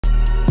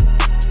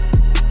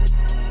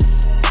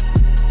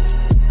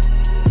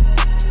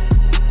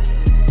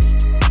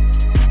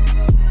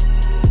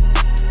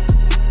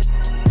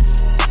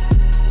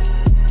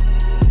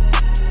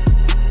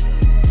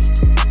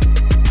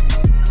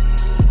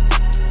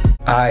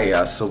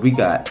Alright, so we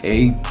got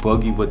a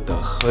Boogie with the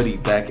Hoodie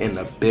back in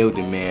the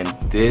building, man.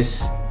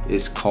 This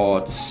is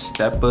called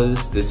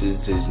Steppas. This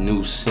is his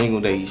new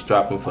single that he's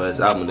dropping for his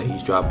album that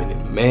he's dropping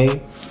in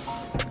May.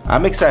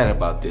 I'm excited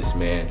about this,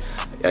 man.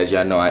 As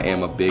y'all know, I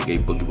am a big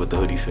Boogie with the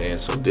Hoodie fan,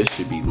 so this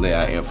should be lit.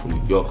 I am from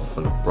New York, I'm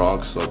from the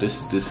Bronx, so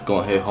this is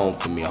gonna hit home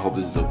for me. I hope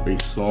this is a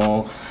great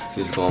song.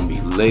 This is gonna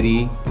be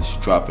litty. It's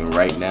dropping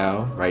right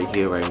now, right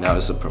here, right now.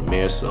 It's a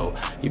premiere, so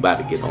you about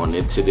to get on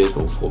into this.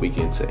 But before we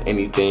get into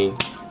anything,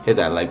 hit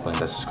that like button,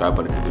 that subscribe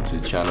button if you're new to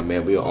the channel,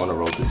 man. We are on the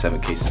road to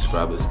 7K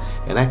subscribers,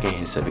 and I can't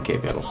hit 7K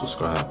if y'all don't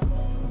subscribe.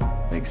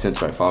 Makes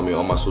sense, right? Follow me on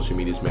all my social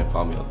medias, man.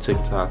 Follow me on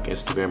TikTok,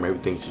 Instagram,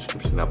 everything,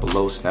 description down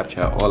below,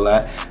 Snapchat, all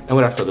that. And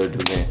without further ado,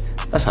 man,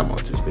 let's hop on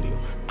to this video.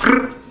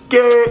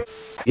 Get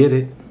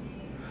it?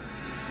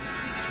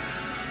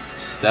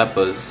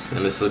 Steppas,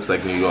 and this looks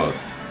like New York.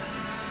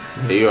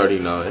 Yeah, you already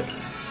know it.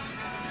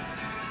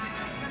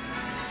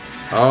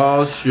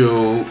 Oh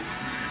shoot.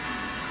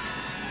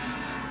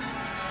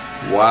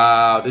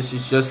 Wow, this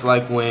is just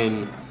like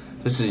when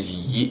this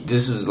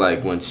was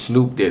like when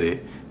Snoop did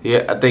it.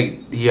 Yeah, I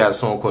think he had a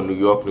song called New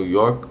York, New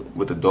York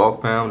with the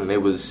Dog Pound, and they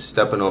was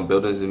stepping on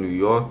buildings in New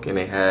York, and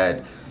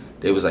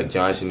they was like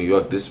giants in New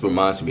York. This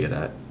reminds me of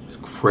that. It's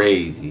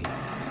crazy.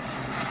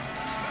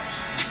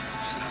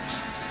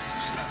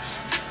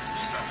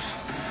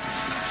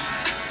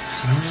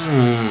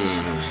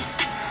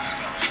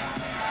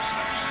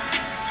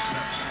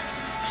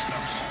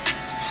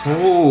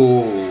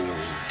 Oh.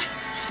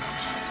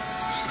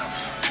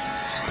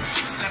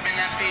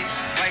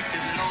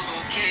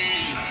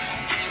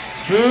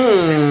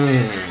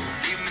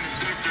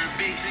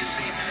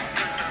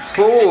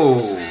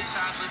 Cool.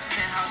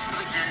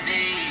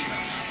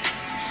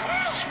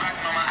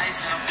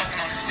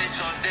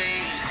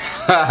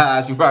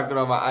 She rocking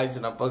on my ice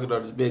and I'm fucking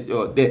on this bitch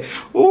all day.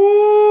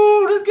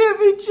 Ooh, this gave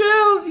me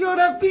chills, yo.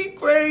 That beat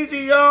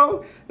crazy,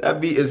 yo. That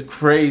beat is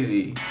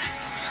crazy.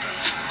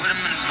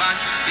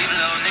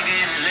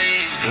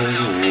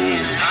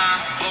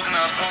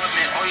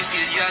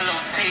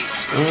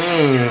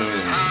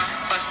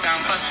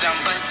 Bust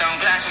down,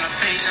 glass on the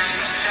face.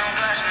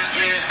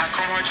 Yeah, I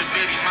come hurt your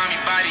baby mommy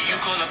body, you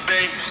call her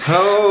babe.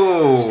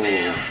 Oh.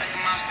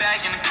 My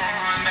bag in the car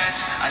mess.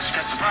 I just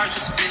got the ride,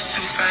 just a bitch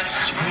too fast.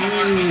 She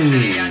run my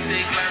city, I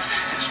take less.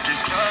 Hit the strip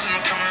club and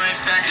I'm coming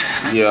right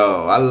back.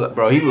 Yo,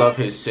 bro, he love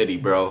his city,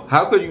 bro.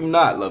 How could you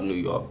not love New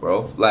York,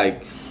 bro?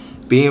 Like,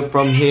 being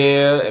from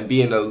here and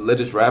being the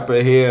littest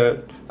rapper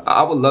here,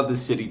 I would love the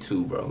city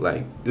too, bro.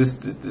 Like,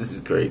 this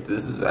is great.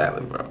 This is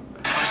valid, bro.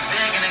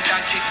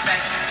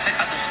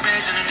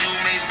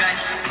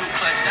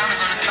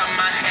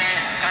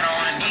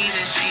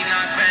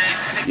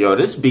 Yo,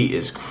 this beat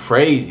is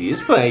crazy.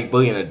 It's playing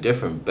Boogie in a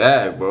different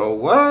bag, bro.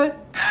 What?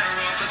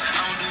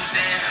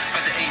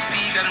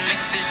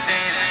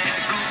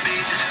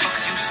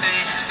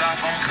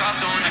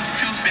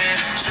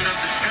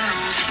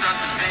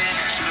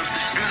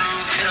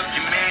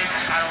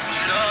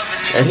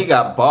 And he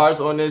got bars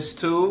on this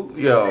too.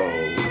 Yo,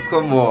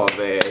 come on,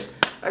 man.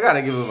 I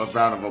gotta give him a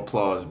round of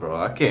applause, bro.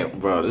 I can't,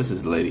 bro. This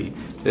is litty.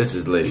 This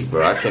is litty,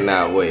 bro. I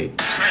cannot wait.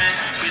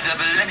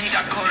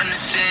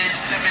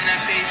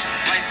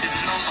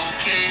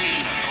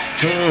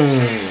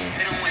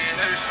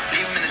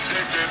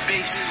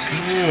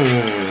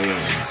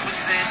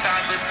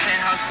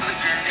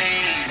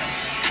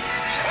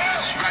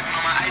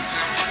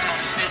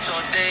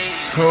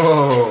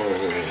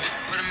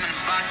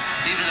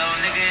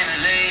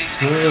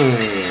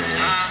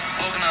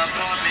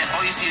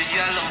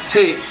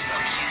 Tik.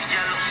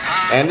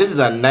 And this is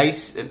a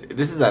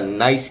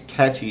nice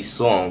catchy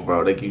song,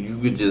 bro. Like you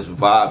could just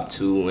vibe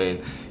to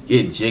and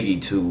get jiggy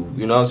to.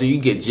 You know what I'm saying? You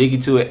get jiggy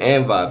to it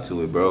and vibe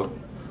to it, bro.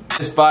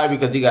 It's fire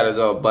because he got his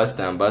own bust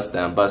down, bust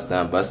down, bust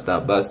down, bust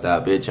down, bust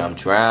down, bitch, I'm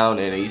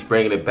drowning. And he's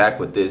bringing it back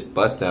with this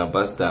bust down,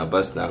 bust down,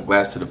 bust down,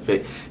 glass to the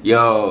face.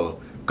 Yo,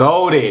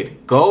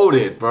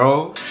 goated,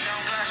 bro.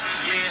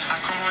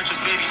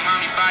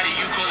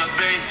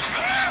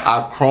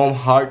 I chrome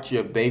heart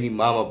your baby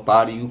mama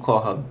body, you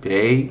call her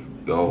babe?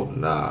 Yo,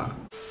 nah.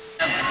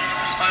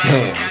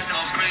 Damn.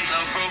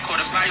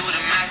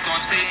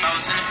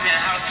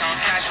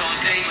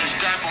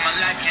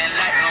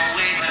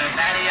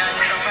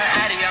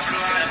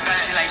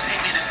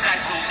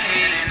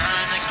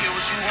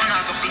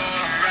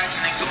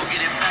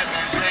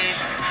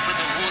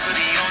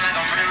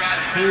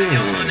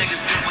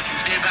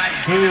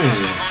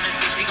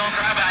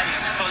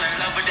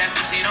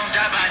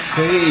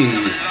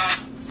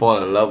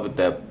 Fall in love with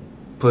that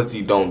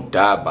pussy, don't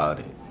die about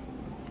it.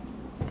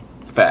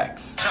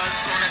 Facts.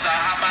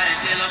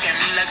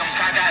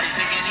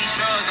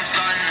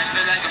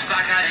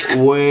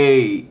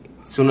 Wait,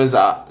 soon as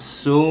I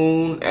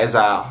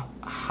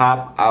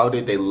hop out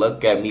it, they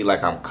look at me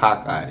like I'm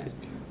cock-eyed.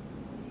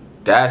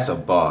 That's a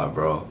bar,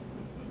 bro.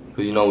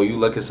 Cause you know when you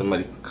look at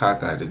somebody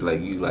cock-eyed, like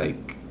you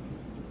like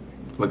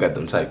look at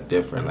them type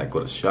different, like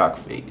with a shock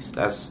face.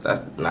 That's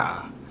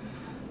nah.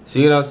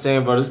 See what I'm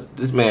saying, bro?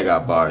 This man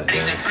got bars,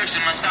 man.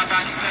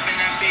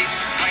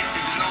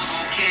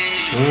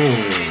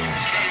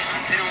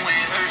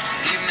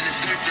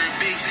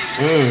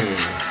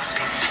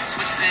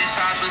 Switches in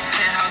choppers,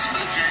 penthouse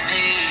full of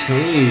grenades.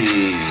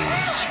 Hey.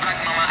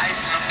 Spracking on my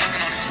ice and I'm fucking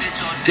on this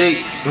bitch all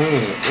Day. day.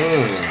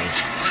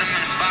 Put him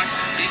in the box,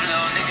 leave a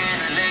little nigga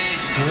in the leg.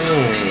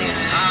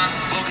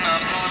 Woken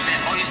up, blow up,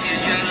 and all you see is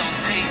yellow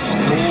tape.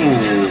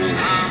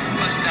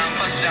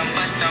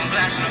 Bust down,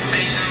 glass in the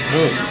face.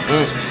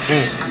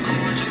 I come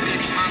with your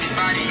baby mommy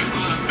body, you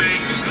go to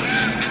bake.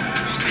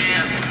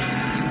 Damn.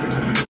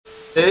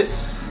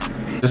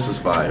 This was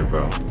fire,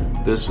 bro.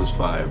 This was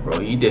fire, bro.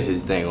 He did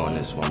his thing on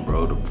this one,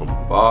 bro. From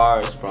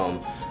bars,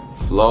 from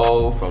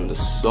flow, from the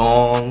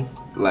song,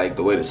 like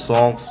the way the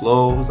song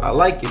flows. I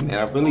like it, man.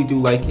 I really do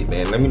like it,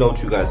 man. Let me know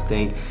what you guys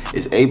think.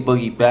 Is A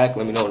Boogie back?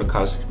 Let me know in the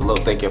comments below.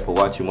 Thank you for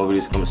watching. More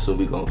videos coming soon.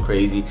 We going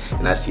crazy.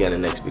 And I'll see you in the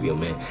next video,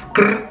 man.